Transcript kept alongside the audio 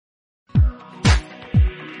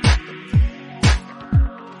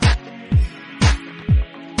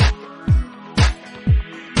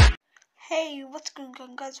Hey, what's going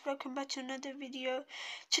on, guys? Welcome back to another video.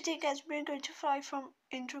 Today, guys, we're going to fly from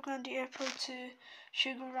Indigo Airport to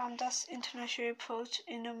Shri International Airport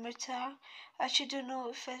in Umrita. I actually don't know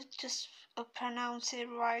if I just pronounce it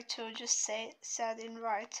right or just said it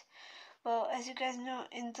right. Well, as you guys know,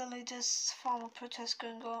 in the latest farmer protest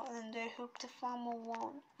going on, and I hope the farmer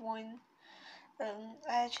win.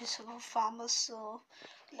 I actually support farmers, so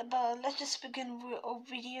but let's just begin with our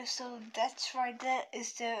video. So that's right, there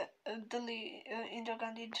is the Delhi Indira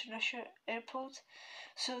Gandhi International Airport.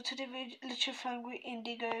 So today we're literally flying with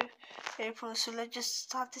Indigo Airport. So let's just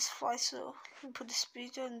start this flight. So put the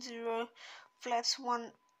speed on 0, flaps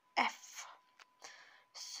 1F.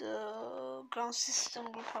 So ground system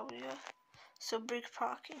will probably so brake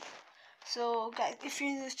parking. So guys, if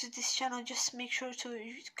you're new to this channel, just make sure to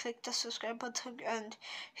click the subscribe button and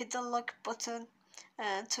hit the like button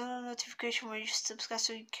and turn on notification when you subscribe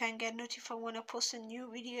so you can get notified when I post a new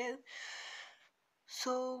video.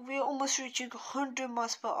 So we're almost reaching 100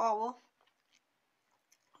 miles per hour.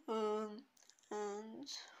 And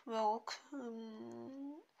well,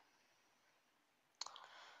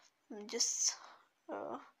 just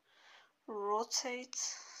rotate.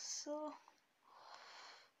 So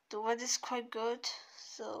the weather is quite good.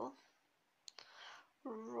 So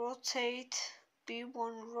rotate,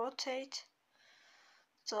 B1 rotate.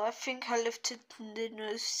 So I think I lifted the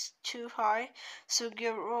nose too high, so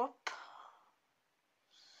gear up.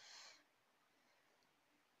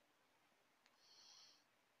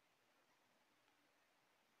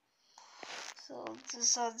 So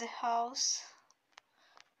these are the houses.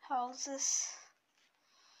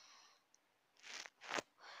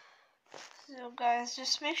 So guys,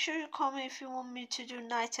 just make sure you comment if you want me to do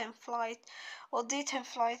nighttime flight or daytime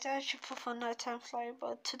flight. I actually prefer nighttime flight,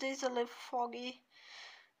 but today's a little foggy.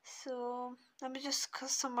 So let me just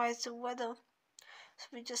customize the weather. So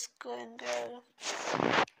we just go and go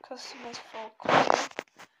customize for cloudy.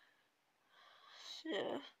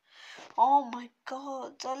 Yeah. Oh my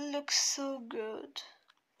god, that looks so good.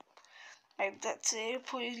 Like that's the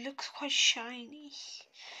airport, it looks quite shiny.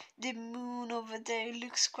 The moon over there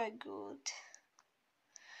looks quite good.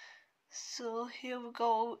 So here we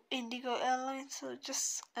go, Indigo Airline. So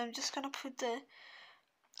I'm just gonna put the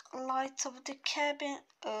lights of the cabin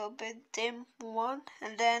a bit dim one,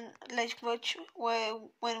 and then like when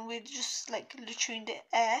we're just like literally in the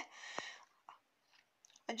air,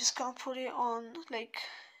 I'm just gonna put it on like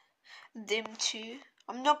dim 2.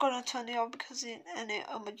 I'm not gonna turn it off because in any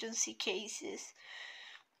emergency cases.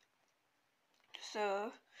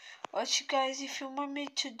 So you guys, if you want me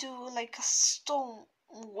to do like a storm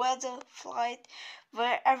weather flight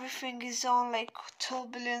where everything is on like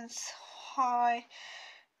turbulence high,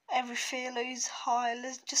 every failure is high,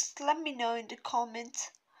 just let me know in the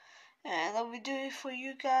comments and I will do it for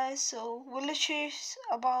you guys. So we're literally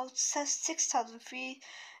about 6,000 feet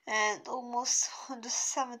and almost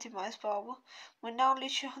 170 miles per hour. We're now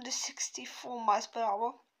literally 164 miles per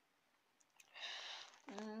hour.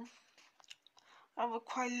 I have a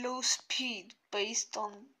quite low speed based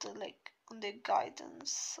on the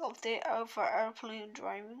guidance of the airplane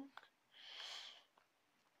driving.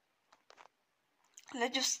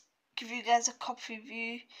 Let's just give you guys a copy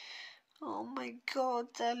view. Oh my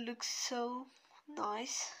god, that looks so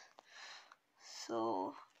nice.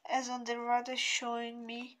 So as on the right is showing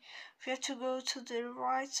me we have to go to the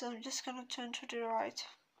right, so I'm just gonna turn to the right.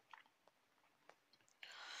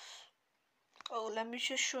 Oh, let me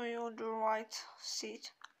just show you on the right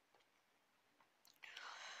seat.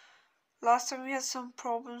 Last time we had some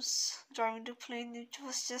problems driving the plane, it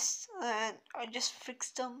was just and I just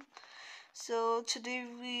fixed them. So today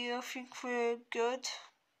I think we're good.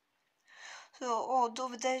 So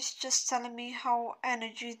over there is just telling me how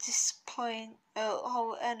energy this plane,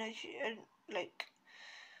 how energy like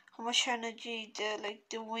how much energy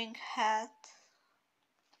the wing had.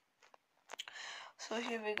 So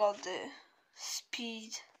here we got the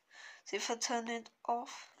speed. So if I turn it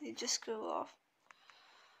off, it just go off.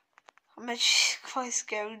 I'm actually quite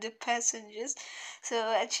scared of the passengers.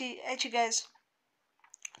 So actually guys,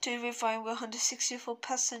 to verify, we're 164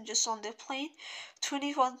 passengers on the plane,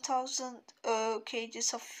 21,000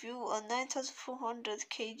 kgs of fuel and 9,400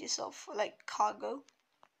 kgs of like cargo,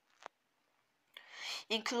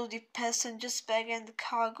 including passengers bag and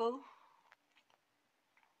cargo.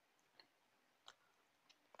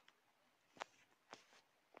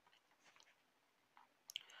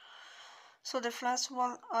 So the flights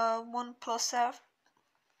 1 plus F.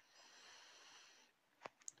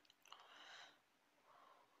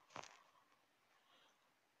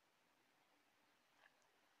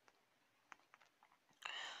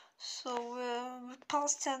 So we're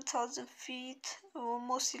past 10,000 feet,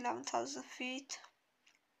 almost 11,000 feet.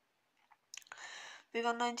 We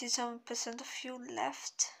got 97% of fuel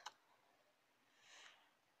left.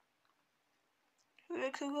 We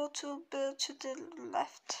can go to a bit to the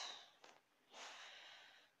left.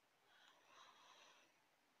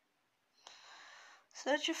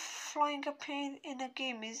 So actually flying a plane in a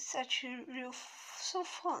game is actually so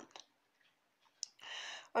fun.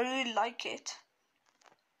 I really like it.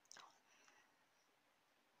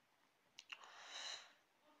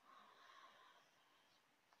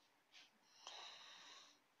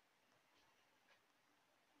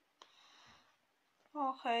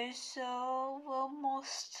 Okay, so we're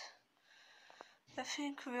almost, I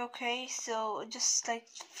think we're okay. So just like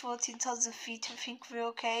 14,000 feet, I think we're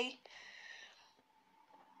okay.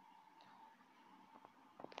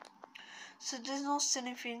 So there's no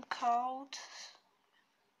significant cloud.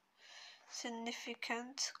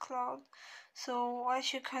 So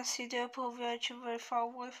as you can see, the airport, we're actually very far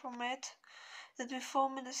away from it. It's been 4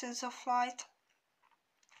 minutes since our flight.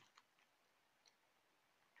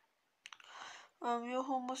 We're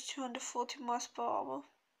almost 240 miles per hour.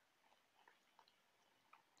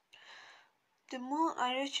 The moon,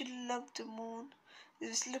 I actually love the moon.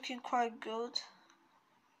 It's looking quite good.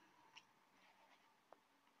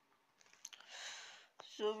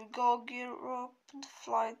 So we go gear up the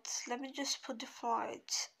flight. Let me just put the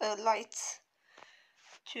flight lights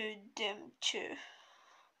to dim too,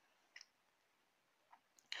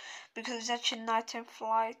 because it's actually nighttime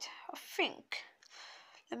flight, I think.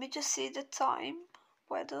 Let me just see the time,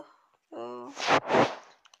 weather.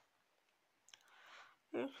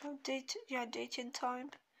 Date, yeah, date and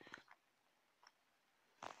time.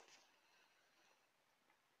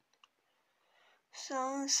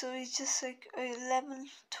 So it's just like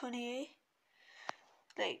 11:28.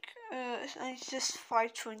 Like it's just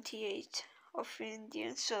 5:28 of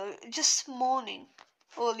Indian. So just morning,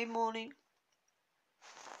 early morning.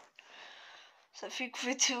 So I think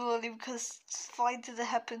we're too early because flight didn't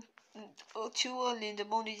happen too early in the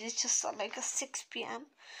morning. It's just like a 6 p.m.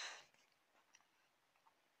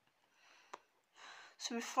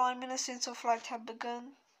 So we're 5 minutes since our flight had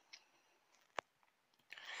begun.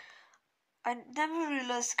 I never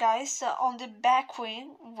realized, guys, that on the back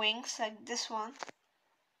wings like this one,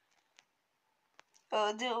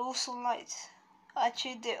 they're also lights.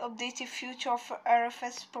 Actually, the updated future of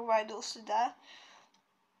RFS provide also that.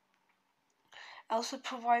 I also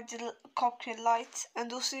provide the cockpit lights,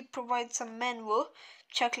 and also provide some manual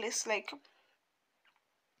checklists like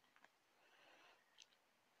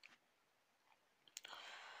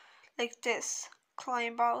this.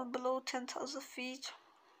 Climb out below 10,000 feet.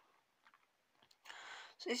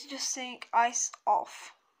 So it's just saying ice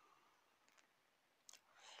off.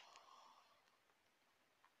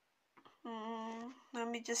 Let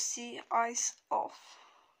me just see ice off.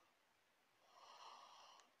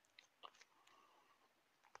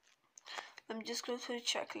 Let me just go to the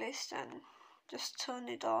checklist and just turn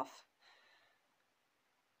it off.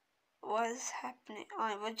 What is happening?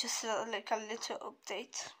 I was just like a little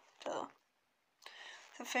update. So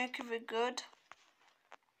I think we're good.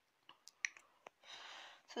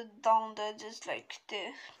 So down there there's like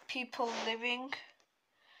the people living,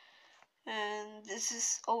 and this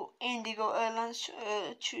is Indigo Airlines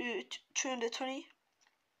 320.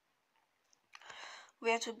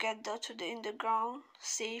 We have to get there to the underground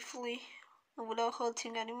safely and without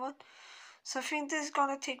hurting anyone. So I think this is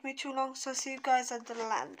gonna take me too long, so see you guys at the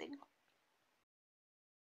landing.